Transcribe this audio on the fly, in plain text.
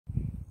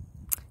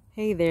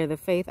Hey there, the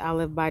faith I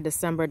live by,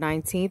 December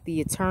 19th, the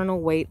eternal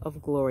weight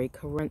of glory.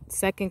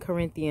 2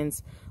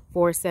 Corinthians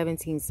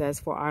 4:17 says,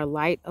 "For our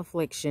light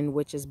affliction,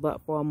 which is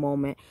but for a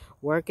moment,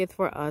 worketh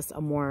for us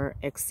a more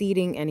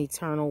exceeding and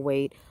eternal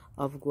weight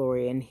of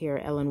glory." And here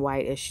Ellen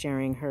White is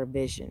sharing her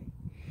vision.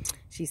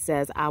 She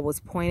says, "I was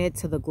pointed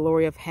to the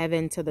glory of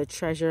heaven, to the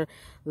treasure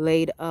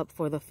laid up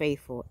for the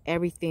faithful.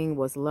 Everything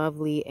was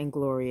lovely and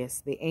glorious.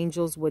 The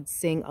angels would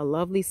sing a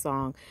lovely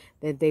song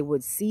that they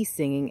would cease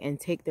singing and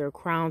take their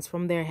crowns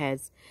from their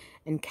heads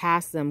and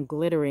cast them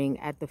glittering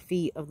at the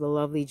feet of the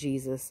lovely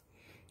Jesus,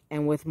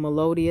 and with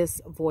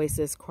melodious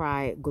voices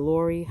cry,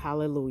 'Glory,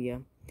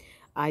 hallelujah.'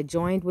 I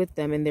joined with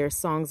them in their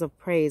songs of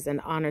praise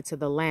and honor to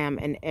the Lamb,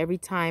 and every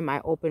time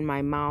I opened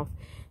my mouth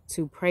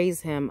to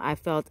praise him, I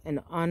felt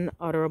an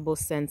unutterable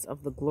sense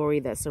of the glory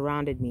that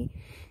surrounded me.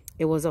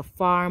 It was a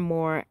far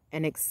more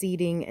an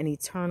exceeding and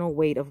eternal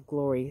weight of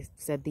glory,"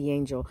 said the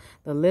angel.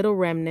 "The little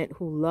remnant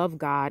who love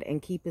God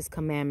and keep his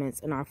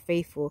commandments and are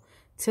faithful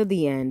to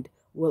the end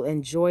will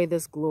enjoy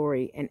this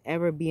glory and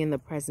ever be in the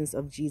presence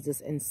of Jesus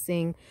and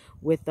sing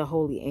with the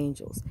holy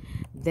angels."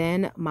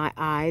 Then my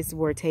eyes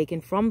were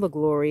taken from the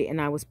glory, and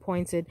I was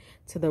pointed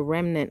to the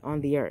remnant on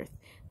the earth.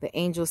 The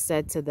angel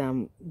said to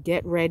them,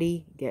 "Get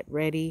ready, get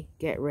ready,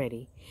 get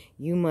ready.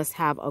 You must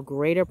have a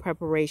greater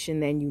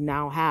preparation than you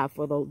now have,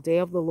 for the day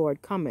of the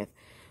Lord cometh,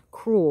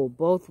 cruel,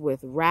 both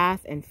with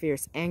wrath and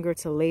fierce anger,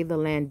 to lay the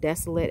land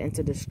desolate and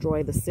to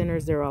destroy the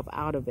sinners thereof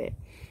out of it.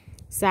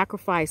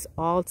 Sacrifice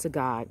all to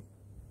God.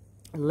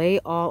 Lay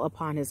all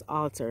upon his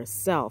altar,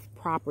 self,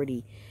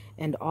 property,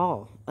 and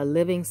all, a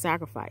living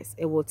sacrifice.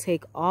 It will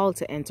take all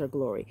to enter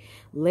glory.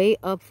 Lay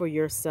up for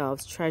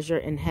yourselves treasure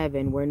in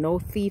heaven, where no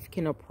thief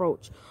can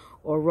approach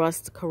or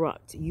rust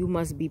corrupt. You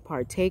must be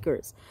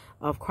partakers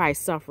of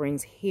Christ's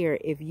sufferings here,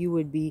 if you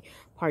would be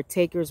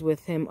partakers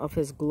with him of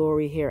his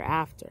glory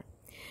hereafter.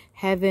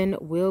 Heaven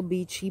will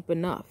be cheap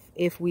enough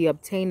if we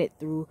obtain it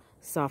through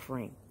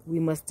suffering. We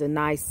must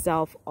deny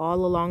self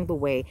all along the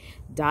way,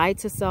 die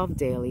to self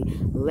daily,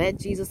 let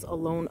Jesus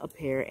alone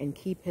appear, and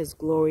keep his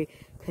glory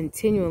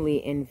continually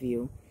in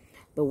view.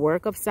 The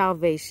work of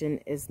salvation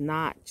is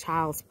not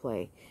child's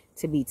play,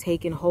 to be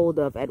taken hold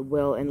of at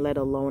will and let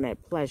alone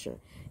at pleasure.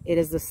 It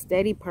is the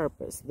steady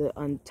purpose, the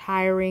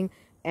untiring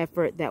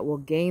effort that will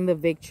gain the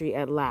victory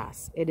at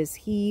last. It is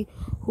he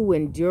who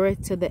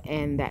endureth to the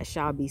end that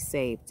shall be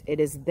saved. It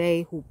is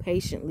they who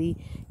patiently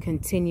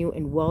continue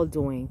in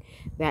well-doing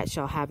that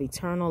shall have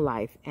eternal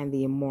life and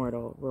the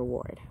immortal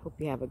reward." Hope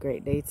you have a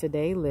great day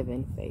today. Live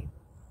in faith.